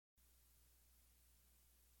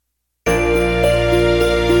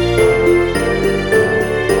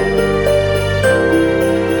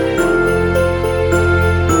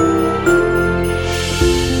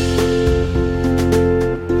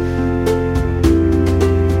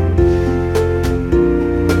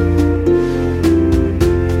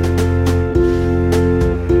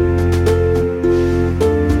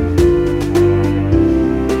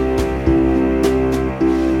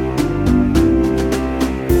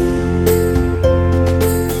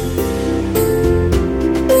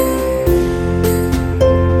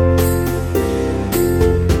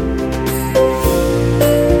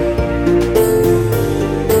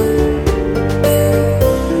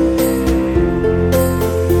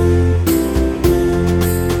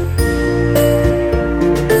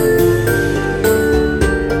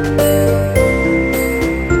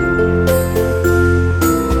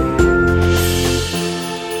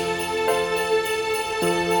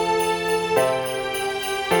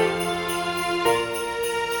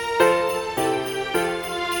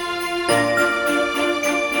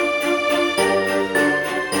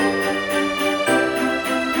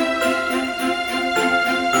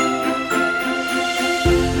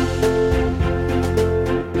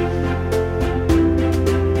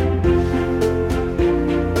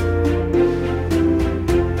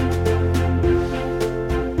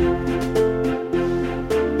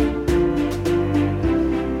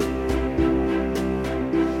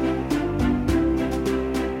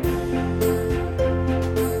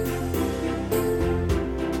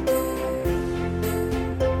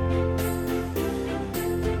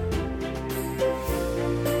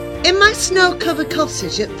snow-covered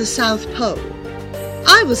cottage at the South Pole,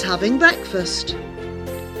 I was having breakfast.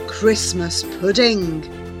 Christmas pudding.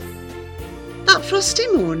 That frosty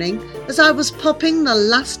morning, as I was popping the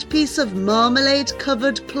last piece of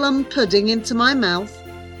marmalade-covered plum pudding into my mouth,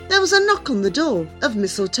 there was a knock on the door of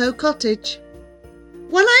Mistletoe Cottage.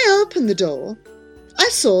 When I opened the door, I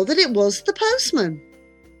saw that it was the postman.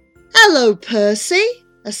 "Hello, Percy,"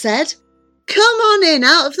 I said. "Come on in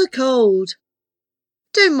out of the cold."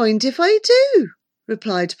 "Don't mind if I do,"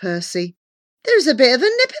 replied Percy. "There's a bit of a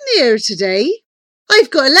nip in the air today." "I've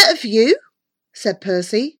got a letter for you," said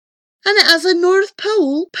Percy, "and it has a North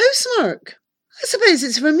Pole postmark. I suppose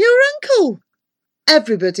it's from your uncle."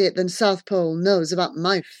 Everybody at the South Pole knows about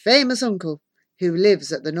my famous uncle, who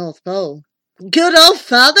lives at the North Pole. "Good old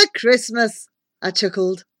Father Christmas," I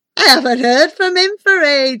chuckled. "I haven't heard from him for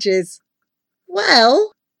ages."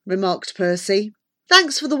 "Well," remarked Percy,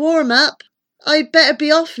 "thanks for the warm-up. I'd better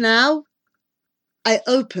be off now." I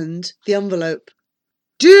opened the envelope.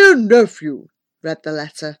 "Dear nephew," read the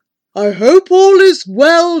letter, "I hope all is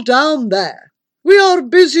well down there. We are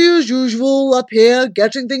busy as usual up here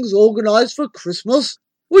getting things organised for Christmas,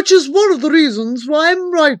 which is one of the reasons why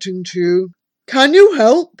I'm writing to you. Can you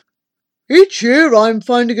help? Each year I'm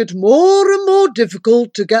finding it more and more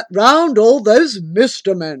difficult to get round all those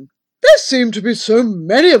Mr. Men. There seem to be so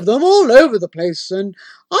many of them all over the place, and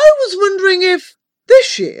I was wondering if,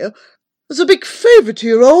 this year, as a big favour to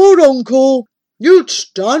your old uncle, you'd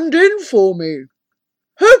stand in for me.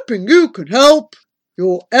 Hoping you can help,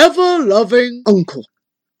 your ever-loving uncle."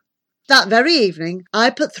 That very evening, I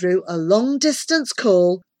put through a long-distance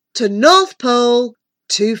call to North Pole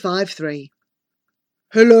 253.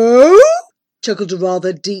 "Hello?" chuckled a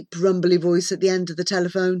rather deep, rumbly voice at the end of the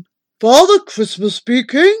telephone. "Father Christmas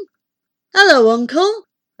speaking." "Hello, Uncle,"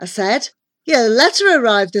 I said. "Your letter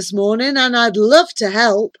arrived this morning and I'd love to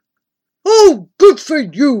help." "Oh, good for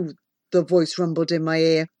you," the voice rumbled in my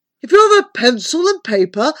ear. "If you have a pencil and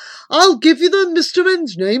paper, I'll give you the Mr.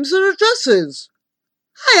 Men's names and addresses."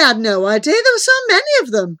 "I had no idea there were so many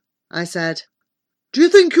of them," I said. "Do you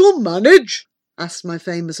think you'll manage?" asked my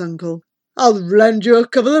famous uncle. "I'll lend you a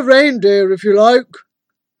couple of reindeer if you like."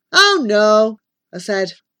 "Oh, no," I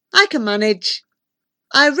said. "I can manage."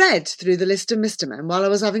 I read through the list of Mr. Men while I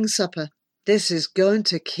was having supper. "This is going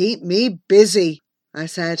to keep me busy," I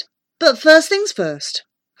said. "But first things first."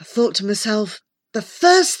 I thought to myself, the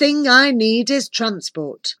first thing I need is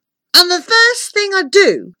transport. And the first thing I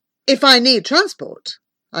do, if I need transport,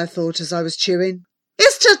 I thought as I was chewing,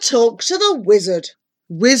 is to talk to the wizard.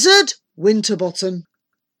 Wizard Winterbottom.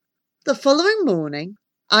 The following morning,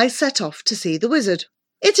 I set off to see the wizard.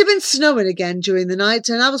 It had been snowing again during the night,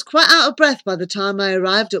 and I was quite out of breath by the time I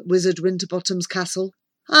arrived at Wizard Winterbottom's castle.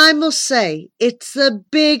 I must say, it's the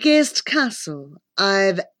biggest castle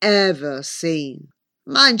I've ever seen.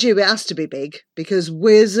 Mind you, it has to be big, because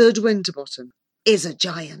Wizard Winterbottom is a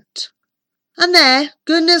giant. And there,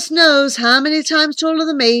 goodness knows how many times taller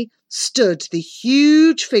than me, stood the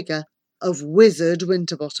huge figure of Wizard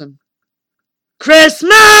Winterbottom.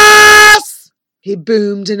 "Christmas!" he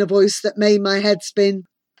boomed in a voice that made my head spin.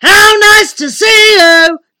 "How nice to see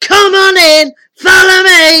you! Come on in, follow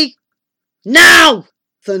me!" "Now!"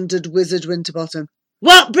 thundered Wizard Winterbottom.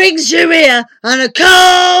 "What brings you here on a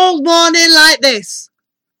cold morning like this?"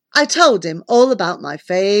 I told him all about my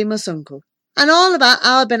famous uncle, and all about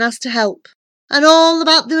how I'd been asked to help, and all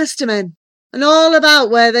about the Mr. Men, and all about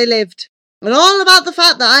where they lived, and all about the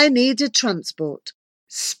fact that I needed transport.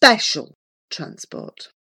 Special transport.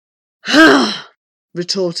 "Ha!"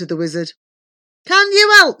 retorted the wizard. "Can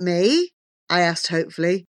you help me?" I asked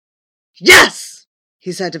hopefully. "Yes,"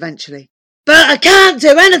 he said eventually, "but I can't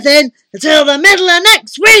do anything until the middle of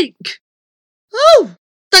next week." "Oh,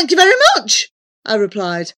 thank you very much," I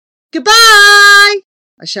replied. "Goodbye,"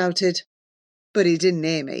 I shouted. But he didn't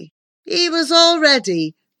hear me. He was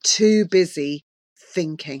already too busy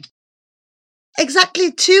thinking.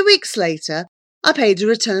 Exactly 2 weeks later, I paid a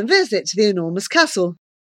return visit to the enormous castle.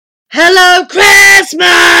 "Hello,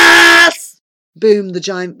 Christmas!" boomed the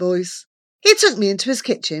giant voice. He took me into his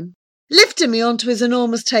kitchen, lifted me onto his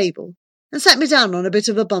enormous table, and set me down on a bit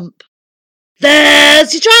of a bump.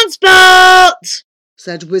 "There's your transport,"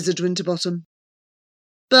 said Wizard Winterbottom.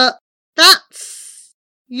 "But that's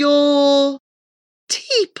your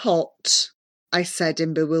teapot," I said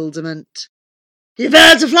in bewilderment. "You've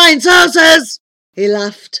heard of flying saucers?" he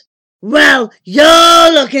laughed. "Well,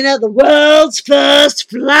 you're looking at the world's first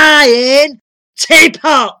flying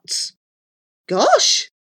teapot." "Gosh,"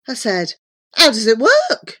 I said, "how does it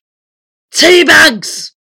work?" "Tea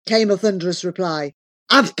bags," came a thunderous reply.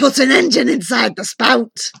 "I've put an engine inside the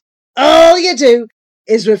spout. All you do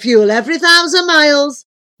is refuel every 1,000 miles.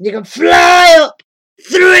 You can fly up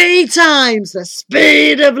 3 times the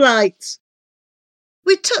speed of light.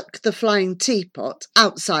 We took the flying teapot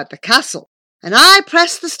outside the castle, and I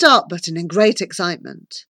pressed the start button in great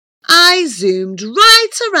excitement. I zoomed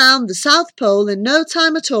right around the South Pole in no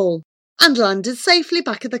time at all, and landed safely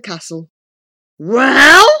back at the castle.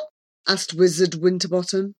 "Well?" asked Wizard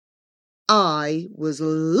Winterbottom. I was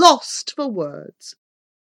lost for words.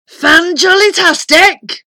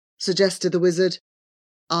 "Fan-jolly-tastic," suggested the wizard.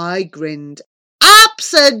 I grinned.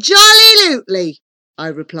 "Abso-jolly-lutely," I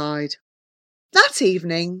replied. That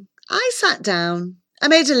evening, I sat down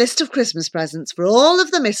and made a list of Christmas presents for all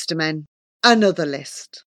of the Mr. Men. Another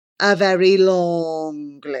list. A very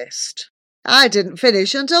long list. I didn't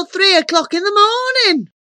finish until 3 o'clock in the morning.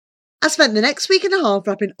 I spent the next week and a half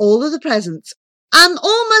wrapping all of the presents, and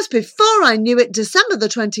almost before I knew it, December the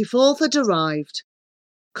 24th had arrived.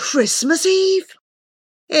 Christmas Eve!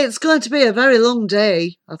 It's going to be a very long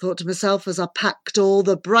day, I thought to myself as I packed all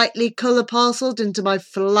the brightly colour parcels into my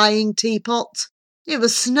flying teapot. It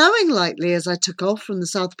was snowing lightly as I took off from the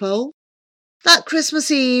South Pole. That Christmas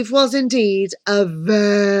Eve was indeed a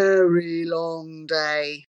very long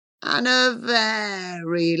day, and a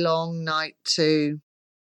very long night too.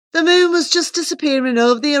 The moon was just disappearing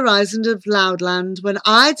over the horizon of Loudland when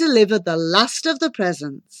I delivered the last of the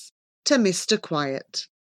presents to Mr. Quiet.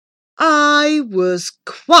 I was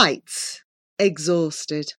quite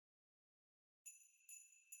exhausted.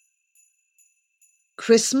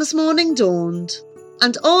 Christmas morning dawned,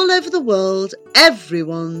 and all over the world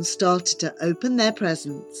everyone started to open their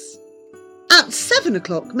presents. At 7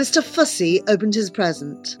 o'clock, Mr. Fussy opened his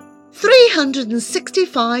present.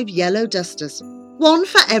 365 yellow dusters, one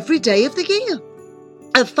for every day of the year.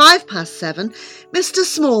 At 7:05, Mr.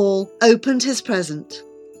 Small opened his present.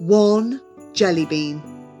 1 jelly bean,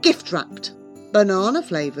 gift-wrapped,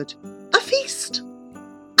 banana-flavoured, a feast.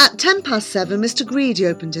 At 7:10, Mr. Greedy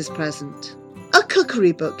opened his present. A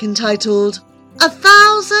cookery book entitled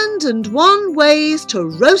 1,001 Ways to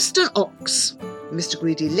Roast an Ox. Mr.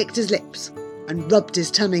 Greedy licked his lips and rubbed his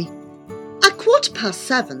tummy. At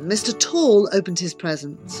 7:15, Mr. Tall opened his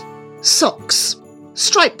presents. Socks,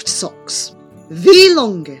 striped socks, the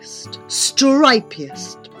longest,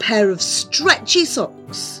 stripiest pair of stretchy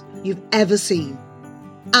socks you've ever seen.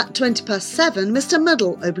 At 7:20, Mr.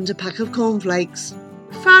 Muddle opened a pack of cornflakes.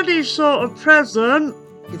 Funny sort of present,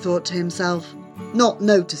 he thought to himself, not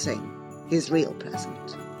noticing his real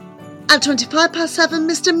present. At 7:25,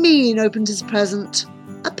 Mr. Mean opened his present.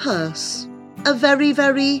 A purse. A very,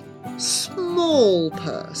 very small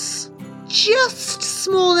purse. Just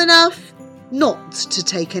small enough not to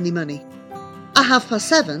take any money. At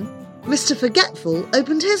 7:30, Mr. Forgetful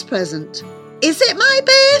opened his present. Is it my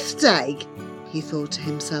birthday? He thought to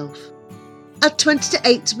himself. At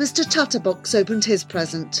 7:50, Mr. Tatterbox opened his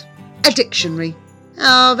present. A dictionary.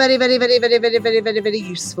 Oh, very, very, very, very, very, very, very, very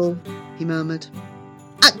useful, he murmured.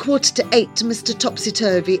 At 7:45, Mr.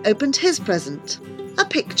 Topsy-Turvy opened his present. A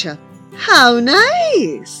picture. How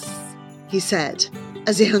nice, he said,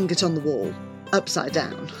 as he hung it on the wall, upside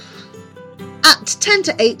down. At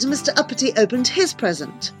 7:50, Mr. Uppity opened his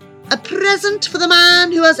present. A present for the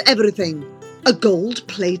man who has everything. A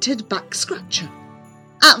gold-plated back scratcher.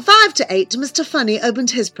 At 7:55, Mr. Funny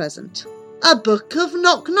opened his present. A book of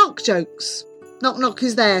knock-knock jokes. Knock-knock,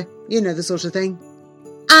 who's there? You know the sort of thing.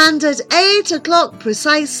 And at 8 o'clock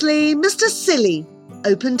precisely, Mr. Silly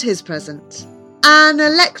opened his present. An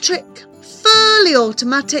electric, fully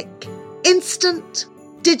automatic, instant,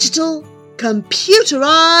 digital,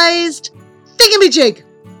 computerised thingamajig.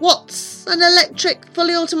 What's an electric,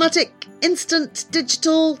 fully automatic, instant,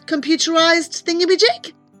 digital, computerised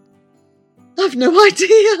thingamajig? I've no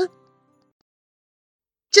idea.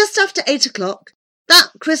 Just after 8 o'clock, that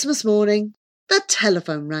Christmas morning, the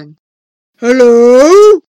telephone rang.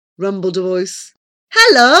 Hello? Rumbled a voice.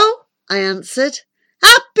 Hello, I answered.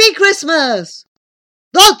 Happy Christmas!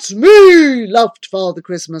 That's me, laughed Father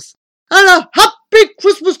Christmas. And a happy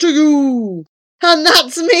Christmas to you! And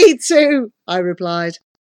that's me too, I replied.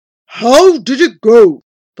 How did it go?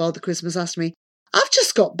 Father Christmas asked me. I've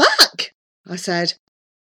just got back, I said.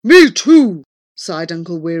 Me too, sighed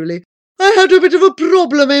Uncle wearily. I had a bit of a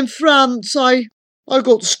problem in France. I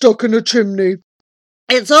got stuck in a chimney.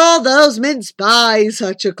 It's all those mince pies,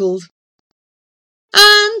 I chuckled.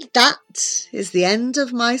 And that is the end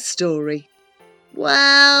of my story.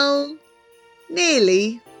 Well,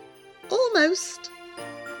 nearly, almost,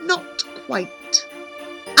 not quite.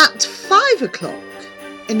 At 5 o'clock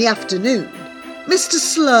in the afternoon, Mr.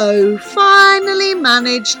 Slow finally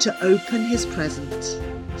managed to open his present.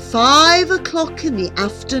 5 o'clock in the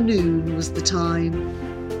afternoon was the time.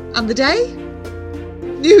 And the day?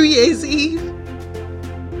 New Year's Eve.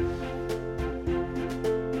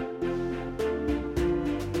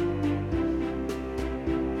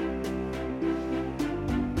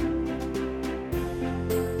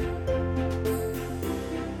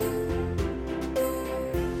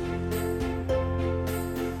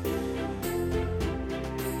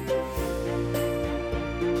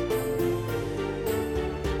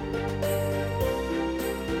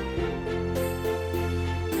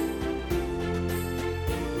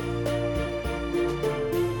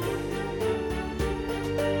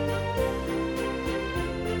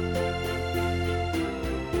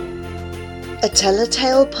 A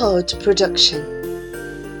Telltale Pod production.